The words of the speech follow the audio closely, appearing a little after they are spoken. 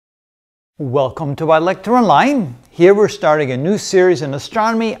Welcome to our lecture online. Here we're starting a new series in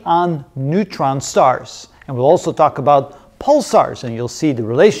astronomy on neutron stars. And we'll also talk about pulsars, and you'll see the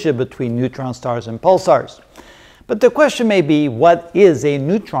relationship between neutron stars and pulsars. But the question may be, what is a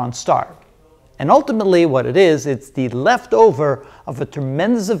neutron star? And ultimately what it is, it's the leftover of a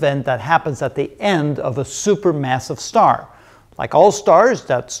tremendous event that happens at the end of a supermassive star. Like all stars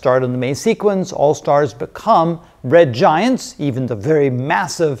that start in the main sequence, all stars become red giants. Even the very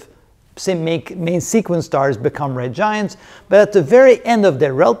massive main sequence stars become red giants. But at the very end of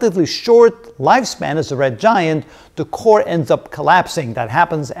their relatively short lifespan as a red giant, the core ends up collapsing. That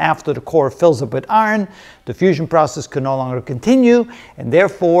happens after the core fills up with iron. The fusion process can no longer continue, and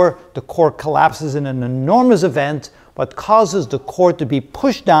therefore the core collapses in an enormous event, what causes the core to be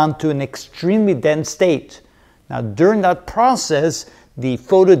pushed down to an extremely dense state. Now, during that process, the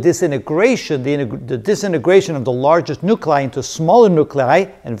photodisintegration, the disintegration of the largest nuclei into smaller nuclei,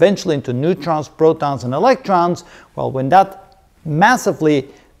 and eventually into neutrons, protons, and electrons, well, when that massively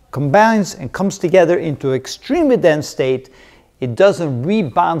combines and comes together into an extremely dense state, it doesn't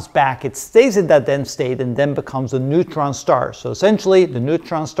rebounce back. It stays in that dense state and then becomes a neutron star. So essentially, the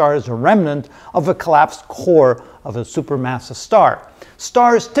neutron star is a remnant of a collapsed core of a supermassive star.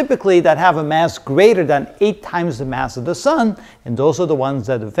 Stars typically that have a mass greater than 8 times the mass of the Sun, and those are the ones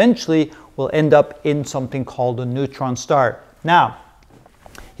that eventually will end up in something called a neutron star. Now,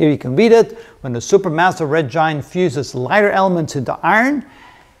 here you can read it. When the supermassive red giant fuses lighter elements into iron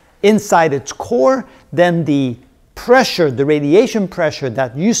inside its core, then the pressure, the radiation pressure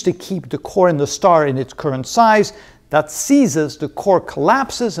that used to keep the core in the star in its current size, that ceases, the core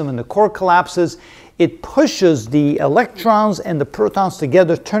collapses, and when the core collapses, it pushes the electrons and the protons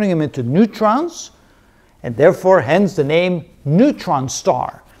together, turning them into neutrons, and therefore, hence the name neutron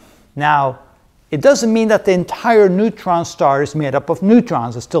star. Now, it doesn't mean that the entire neutron star is made up of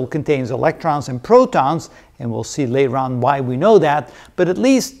neutrons. It still contains electrons and protons, and we'll see later on why we know that, but at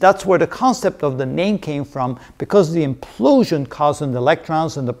least that's where the concept of the name came from, because the implosion causing the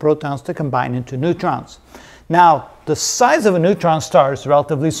electrons and the protons to combine into neutrons. Now, the size of a neutron star is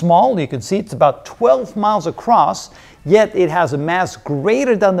relatively small. You can see it's about 12 miles across, yet it has a mass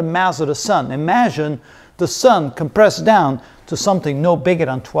greater than the mass of the Sun. Imagine the Sun compressed down to something no bigger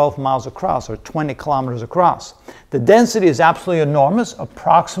than 12 miles across, or 20 kilometers across. The density is absolutely enormous,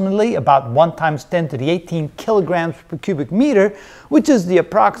 approximately about 1 × 10 to the 18 kilograms per cubic meter, which is the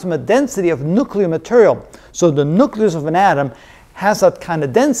approximate density of nuclear material. So the nucleus of an atom has that kind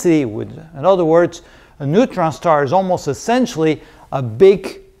of density. In other words, a neutron star is almost essentially a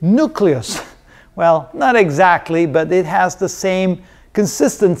big nucleus. Well, not exactly, but it has the same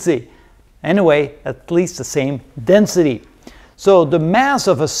consistency. Anyway, at least the same density. So the mass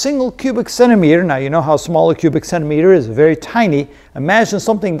of a single cubic centimeter, now you know how small a cubic centimeter is, very tiny. Imagine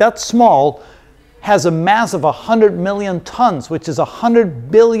something that small has a mass of 100 million tons, which is 100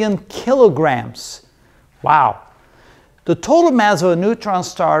 billion kilograms. Wow. The total mass of a neutron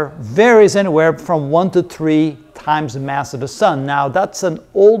star varies anywhere from 1 to 3 times the mass of the Sun. Now, that's an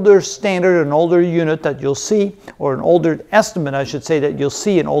older standard, an older unit that you'll see, or an older estimate, I should say, that you'll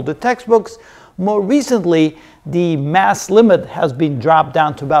see in older textbooks. More recently, the mass limit has been dropped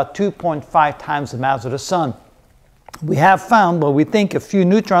down to about 2.5 times the mass of the Sun. We have found, well, we think, a few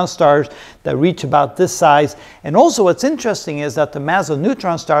neutron stars that reach about this size. And also what's interesting is that the mass of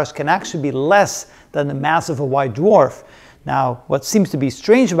neutron stars can actually be less than the mass of a white dwarf. Now, what seems to be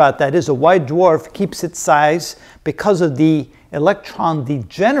strange about that is a white dwarf keeps its size because of the electron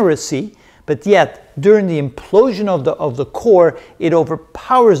degeneracy, but yet during the implosion of the core, it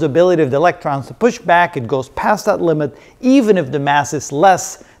overpowers the ability of the electrons to push back. It goes past that limit, even if the mass is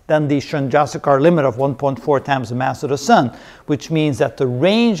less than the Chandrasekhar limit of 1.4 times the mass of the Sun, which means that the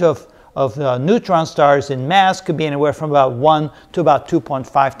range of neutron stars in mass could be anywhere from about 1 to about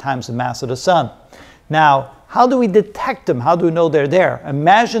 2.5 times the mass of the Sun. Now, how do we detect them? How do we know they're there?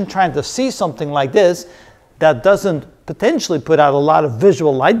 Imagine trying to see something like this that doesn't potentially put out a lot of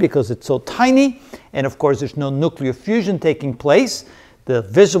visual light because it's so tiny, and of course there's no nuclear fusion taking place. The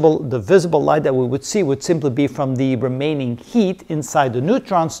visible light that we would see would simply be from the remaining heat inside the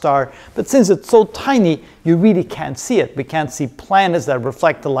neutron star, but since it's so tiny, you really can't see it. We can't see planets that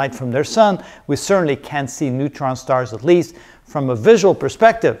reflect the light from their sun. We certainly can't see neutron stars, at least from a visual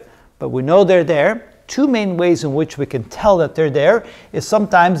perspective, but we know they're there. 2 main ways in which we can tell that they're there is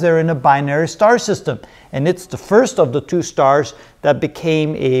sometimes they're in a binary star system, and it's the first of the 2 stars that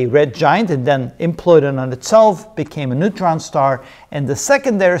became a red giant and then imploded on itself, became a neutron star, and the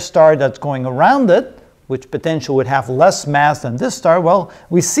secondary star that's going around it, which potentially would have less mass than this star, well,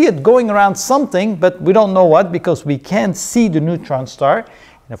 we see it going around something, but we don't know what because we can't see the neutron star.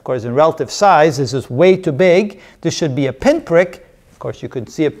 And of course, in relative size, this is way too big. This should be a pinprick. Of course, you could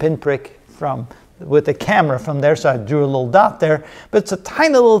see a pinprick with a camera from there, so I drew a little dot there. But it's a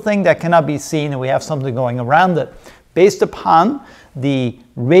tiny little thing that cannot be seen, and we have something going around it. Based upon the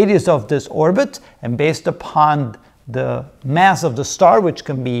radius of this orbit and based upon the mass of the star, which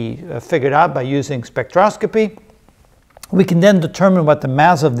can be figured out by using spectroscopy, we can then determine what the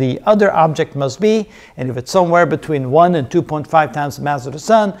mass of the other object must be, and if it's somewhere between 1 and 2.5 times the mass of the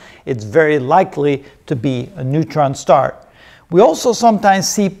Sun, it's very likely to be a neutron star. We also sometimes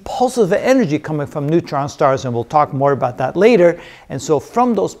see pulses of energy coming from neutron stars, and we'll talk more about that later. And so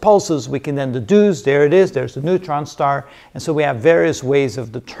from those pulses, we can then deduce, there it is, there's a neutron star. And so we have various ways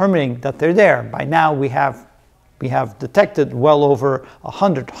of determining that they're there. By now, we have detected well over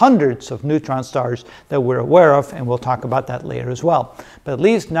hundreds of neutron stars that we're aware of, and we'll talk about that later as well. But at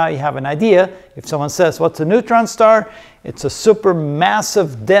least now you have an idea. If someone says, what's a neutron star? It's a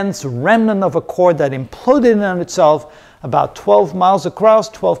supermassive, dense remnant of a core that imploded in on itself about 12 miles across,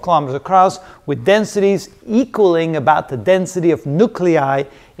 12 kilometers across, with densities equaling about the density of nuclei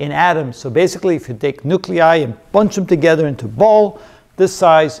in atoms. So basically, if you take nuclei and bunch them together into a ball this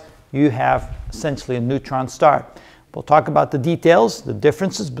size, you have essentially a neutron star. We'll talk about the details, the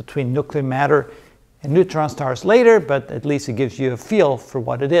differences between nuclear matter and neutron stars later, but at least it gives you a feel for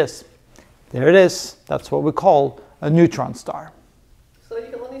what it is. There it is. That's what we call a neutron star. So you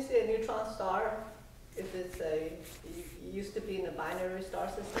can only see a neutron star if it's used to be in a binary star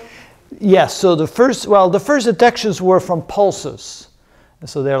system? Yes, so the first detections were from pulses.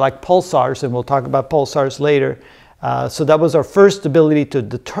 So they're like pulsars, and we'll talk about pulsars later. So that was our first ability to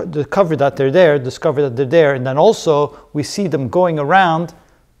discover that they're there, and then also we see them going around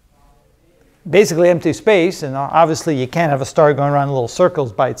basically empty space, and obviously you can't have a star going around in little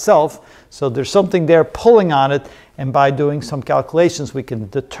circles by itself, so there's something there pulling on it, and by doing some calculations we can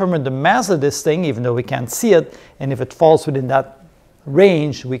determine the mass of this thing even though we can't see it, and if it falls within that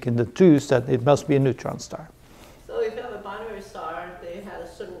range we can deduce that it must be a neutron star. So if you have a binary star, they had a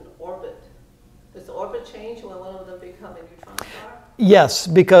certain orbit. Does the orbit change when one of them becomes a neutron star? Yes,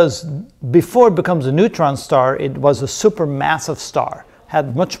 because before it becomes a neutron star, it was a supermassive star.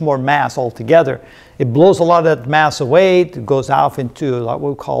 Had much more mass altogether. It blows a lot of that mass away. It goes off into what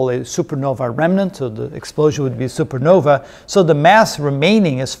we call a supernova remnant, so the explosion would be supernova. So the mass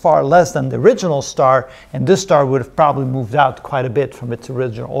remaining is far less than the original star, and this star would have probably moved out quite a bit from its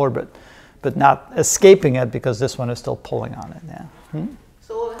original orbit, but not escaping it because this one is still pulling on it. Yeah.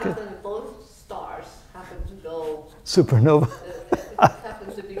 So what happens if both stars happen to go supernova?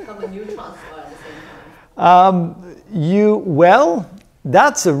 Happens to become a neutron star at the same time? Well,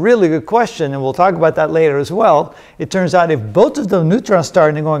 that's a really good question, and we'll talk about that later as well. It turns out if both of the neutron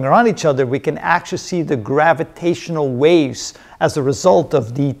stars are going around each other, we can actually see the gravitational waves as a result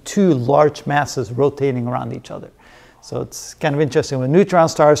of the two large masses rotating around each other. So it's kind of interesting. When neutron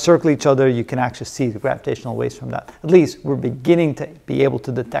stars circle each other, you can actually see the gravitational waves from that. At least we're beginning to be able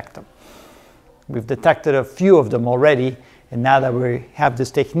to detect them. We've detected a few of them already, and now that we have this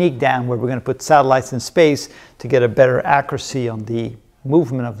technique down where we're going to put satellites in space to get a better accuracy on the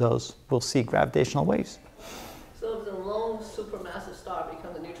movement of those, we'll see gravitational waves. So if the lone supermassive star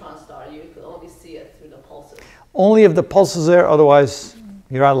becomes a neutron star, you could only see it through the pulses? Only if the pulse is there, otherwise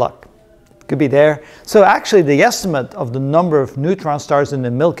you're out of luck. It could be there. So actually the estimate of the number of neutron stars in the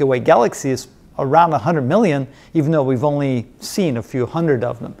Milky Way galaxy is around 100 million, even though we've only seen a few hundred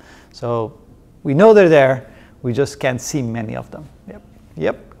of them. So we know they're there, we just can't see many of them.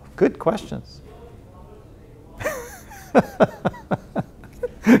 Yep, good questions.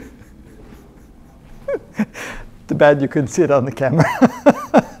 Too bad you couldn't see it on the camera.